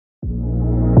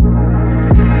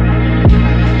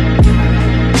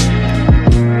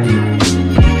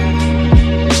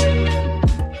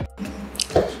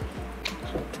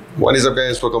What is up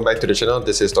guys, welcome back to the channel.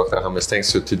 This is Dr. Hamas.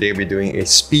 So today we're doing a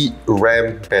speed,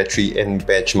 RAM, battery and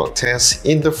benchmark test.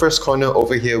 In the first corner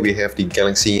over here we have the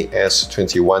Galaxy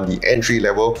S21, the entry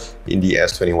level in the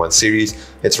S21 series.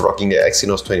 It's rocking the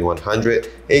Exynos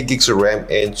 2100, 8 gigs of RAM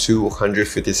and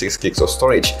 256 gigs of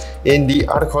storage. In the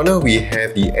other corner we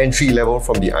have the entry level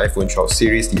from the iPhone 12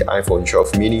 series, the iPhone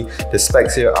 12 mini. The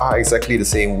specs here are exactly the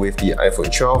same with the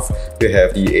iPhone 12. We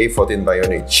have the A14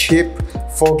 Bionic chip,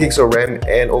 4 gigs of RAM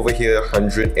and over here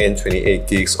 128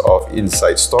 gigs of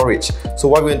inside storage. So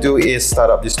what we're going to do is start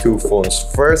up these two phones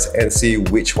first and see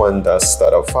which one does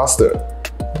start up faster.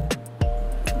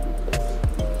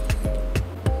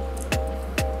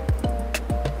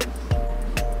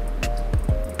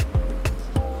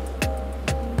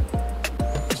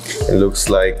 It looks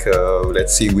like,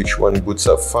 let's see which one boots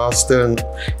up faster.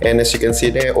 And as you can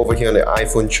see there, over here on the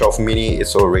iPhone 12 mini,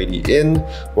 it's already in,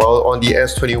 while on the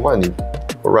S21,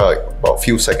 right about a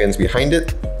few seconds behind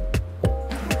it.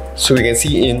 So we can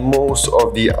see in most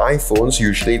of the iPhones,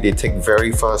 usually they take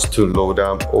very fast to load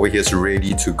up. Over here it's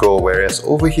ready to go, whereas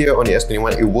over here on the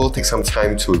S21, it will take some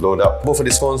time to load up. Both of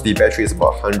these phones, the battery is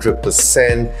about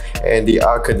 100% and they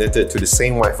are connected to the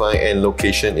same Wi-Fi and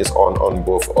location is on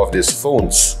both of these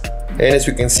phones. And as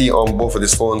we can see on both of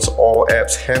these phones, all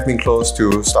apps have been closed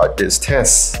to start this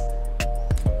test.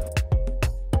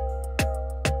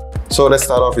 So let's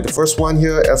start off with the first one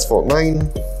here,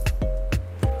 S49.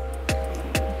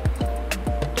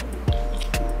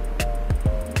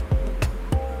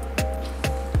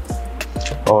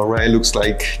 Alright, looks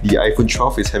like the iPhone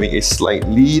 12 is having a slight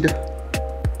lead.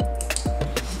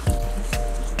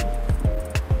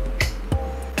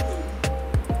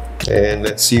 And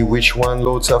let's see which one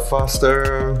loads up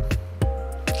faster.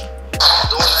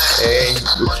 And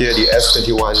look here, the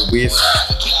S21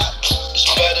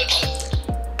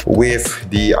 with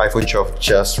the iPhone 12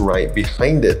 just right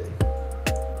behind it.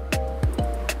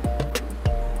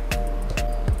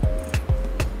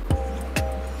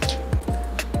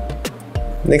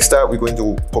 Next up, we're going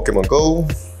to Pokemon Go.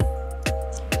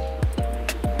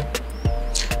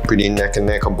 Pretty neck and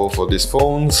neck on both of these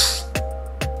phones.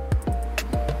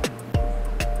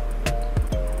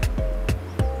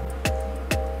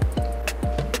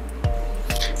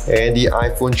 And the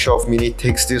iPhone 12 mini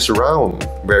takes this round.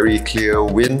 Very clear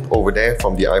win over there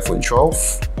from the iPhone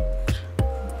 12.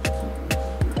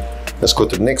 Let's go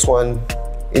to the next one,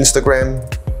 Instagram.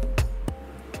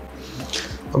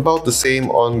 About the same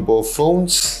on both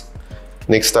phones.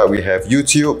 Next up we have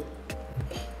YouTube.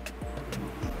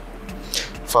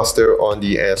 Faster on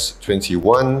the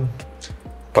S21.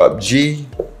 PUBG.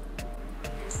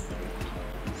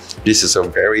 This is a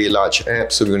very large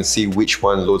app, so we're going to see which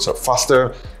one loads up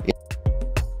faster.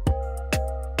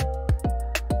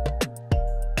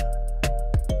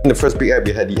 In the first big app,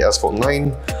 we had the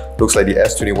S49. Looks like the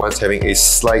S21 is having a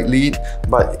slight lead,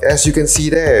 but as you can see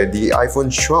there, the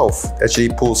iPhone 12 actually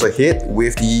pulls ahead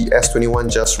with the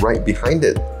S21 just right behind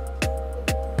it.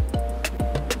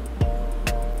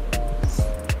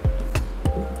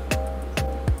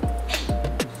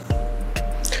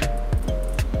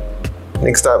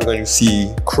 Next up, we're going to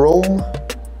see Chrome.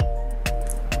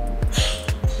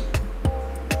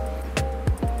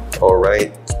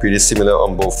 Alright, it's pretty similar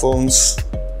on both phones.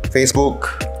 Facebook.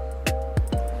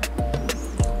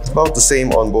 It's about the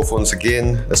same on both phones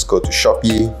again. Let's go to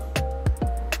Shopee.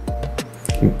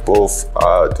 Both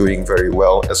are doing very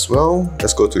well as well.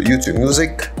 Let's go to YouTube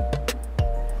Music.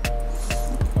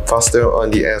 Faster on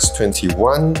the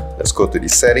S21. Let's go to the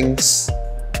settings.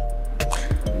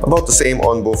 About the same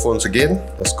on both phones again.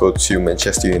 Let's go to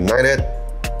Manchester United,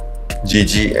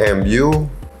 GGMU.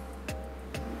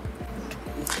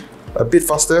 A bit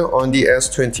faster on the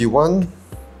S21.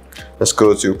 Let's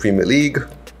go to Premier League.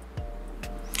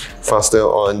 Faster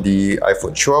on the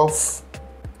iPhone 12.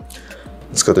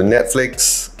 Let's go to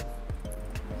Netflix.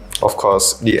 Of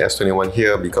course, the S21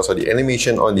 here, because of the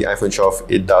animation on the iPhone 12,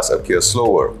 it does appear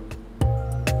slower.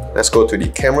 Let's go to the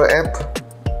camera app.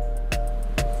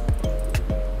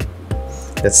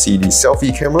 Let's see the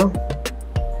selfie camera.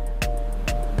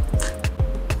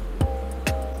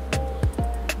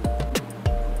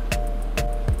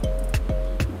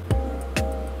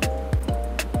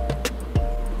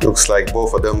 Looks like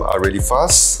both of them are really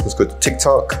fast. Let's go to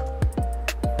TikTok.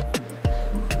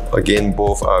 Again,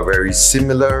 both are very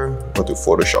similar. Go to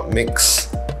Photoshop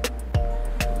Mix.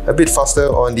 A bit faster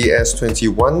on the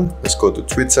S21. Let's go to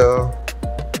Twitter.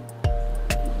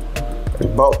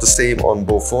 About the same on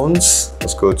both phones.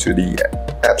 Let's go to the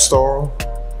App Store.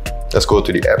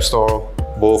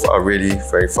 Both are really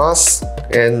very fast,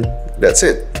 and that's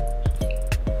it.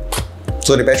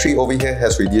 So the battery over here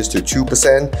has reduced to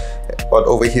 2%, but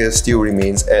over here still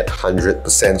remains at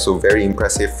 100%. So very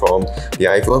impressive from the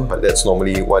iPhone, but that's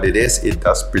normally what it is. It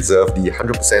does preserve the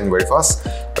 100% very fast,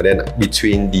 but then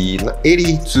between the 80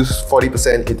 to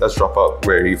 40%, it does drop out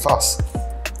very fast.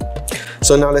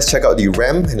 So now let's check out the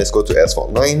RAM, and let's go to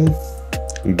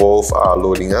S49. Both are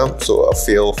loading up, so a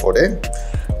fail for them.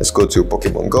 Let's go to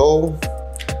Pokemon Go.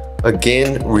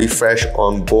 Again, refresh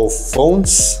on both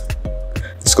phones.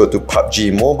 Let's go to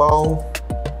PUBG Mobile.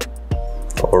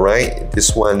 Alright,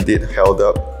 this one did hold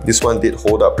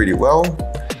up pretty well.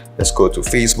 Let's go to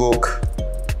Facebook.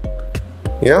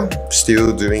 Yeah,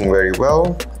 still doing very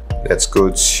well. Let's go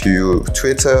to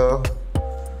Twitter.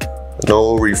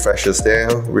 No refreshes there,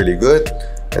 really good.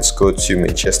 Let's go to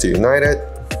Manchester United.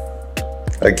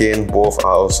 Again, both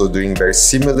are also doing very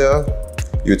similar.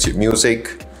 YouTube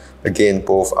Music. Again,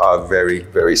 both are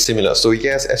very similar. So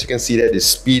yes, as you can see that the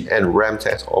speed and RAM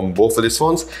test on both of these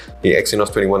phones, the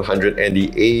Exynos 2100 and the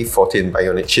A14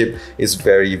 Bionic chip, is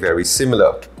very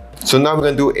similar. So now we're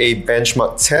going to do a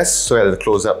benchmark test. So I'll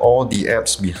close up all the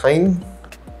apps behind.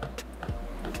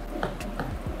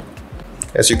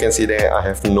 As you can see there, I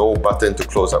have no button to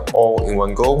close up all in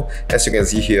one go. As you can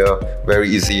see here, very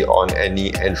easy on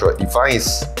any Android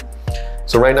device.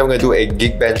 So right now I'm going to do a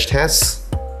Geekbench test.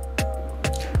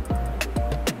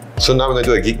 So now we're going to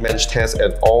do a Geekbench test,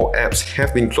 and all apps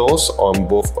have been closed on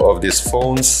both of these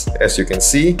phones, as you can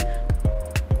see.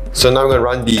 So now we're going to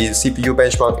run the CPU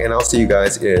benchmark, and I'll see you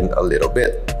guys in a little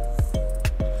bit.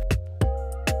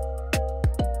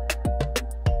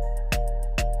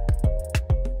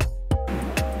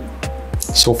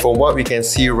 So from what we can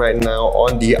see right now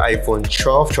on the iPhone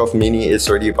 12 mini, it's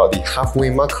already about the halfway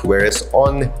mark, whereas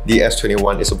on the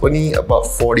S21 it's only about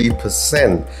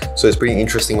 40%. So it's pretty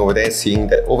interesting over there, seeing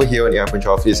that over here on the iPhone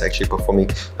 12 is actually performing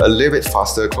a little bit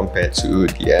faster compared to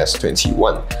the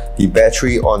S21. The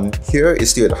battery on here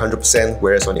is still at 100%,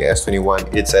 whereas on the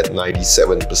S21 it's at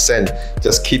 97%.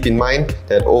 Just keep in mind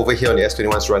that over here on the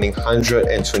S21 it's running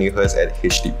 120Hz at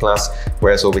HD+,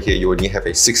 whereas over here you only have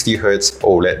a 60Hz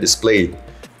OLED display.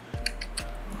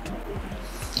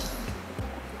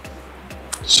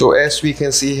 So as we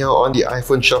can see here on the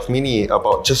iPhone 12 mini,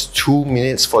 about just 2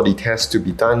 minutes for the test to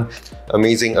be done.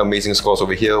 Amazing scores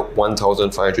over here,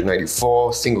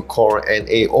 1594 single core and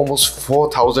a almost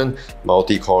 4000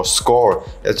 multi-core score.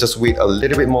 Let's just wait a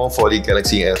little bit more for the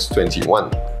Galaxy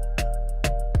S21.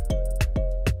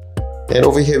 And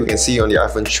over here we can see on the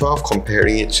iPhone 12,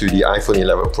 comparing it to the iPhone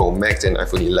 11 Pro Max and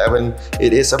iPhone 11,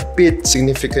 it is a bit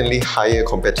significantly higher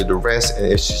compared to the rest. And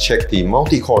if you check the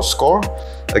multi-core score,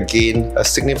 again, a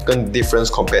significant difference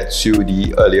compared to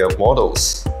the earlier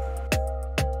models.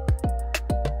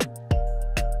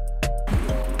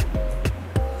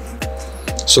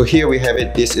 So here we have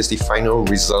it. This is the final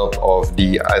result of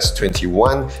the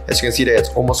S21. As you can see there, it's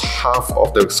almost half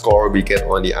of the score we get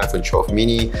on the iPhone 12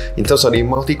 mini. In terms of the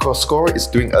multi-core score, it's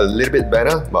doing a little bit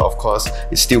better, but of course,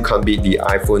 it still can't beat the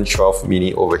iPhone 12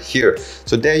 mini over here.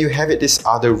 So there you have it, these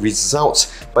are the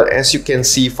results. But as you can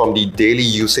see from the daily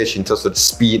usage in terms of the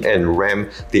speed and RAM,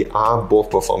 they are both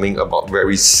performing about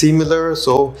very similar.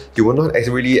 So you will not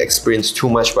really experience too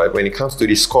much, but when it comes to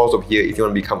the scores over here, if you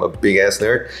want to become a big ass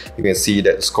nerd, you can see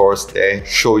that scores there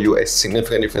show you a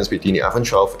significant difference between the iPhone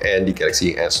 12 and the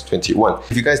Galaxy S21.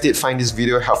 If you guys did find this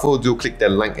video helpful, do click that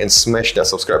like and smash that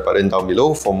subscribe button down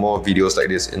below for more videos like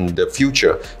this in the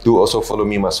future. Do also follow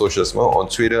me on my socials as well on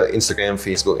Twitter, Instagram,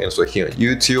 Facebook, and also here on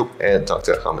YouTube at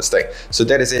Dr. Hammerstech. So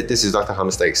that is it. This is Dr.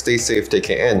 Hammerstech. Stay safe, take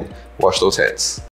care, and wash those hands.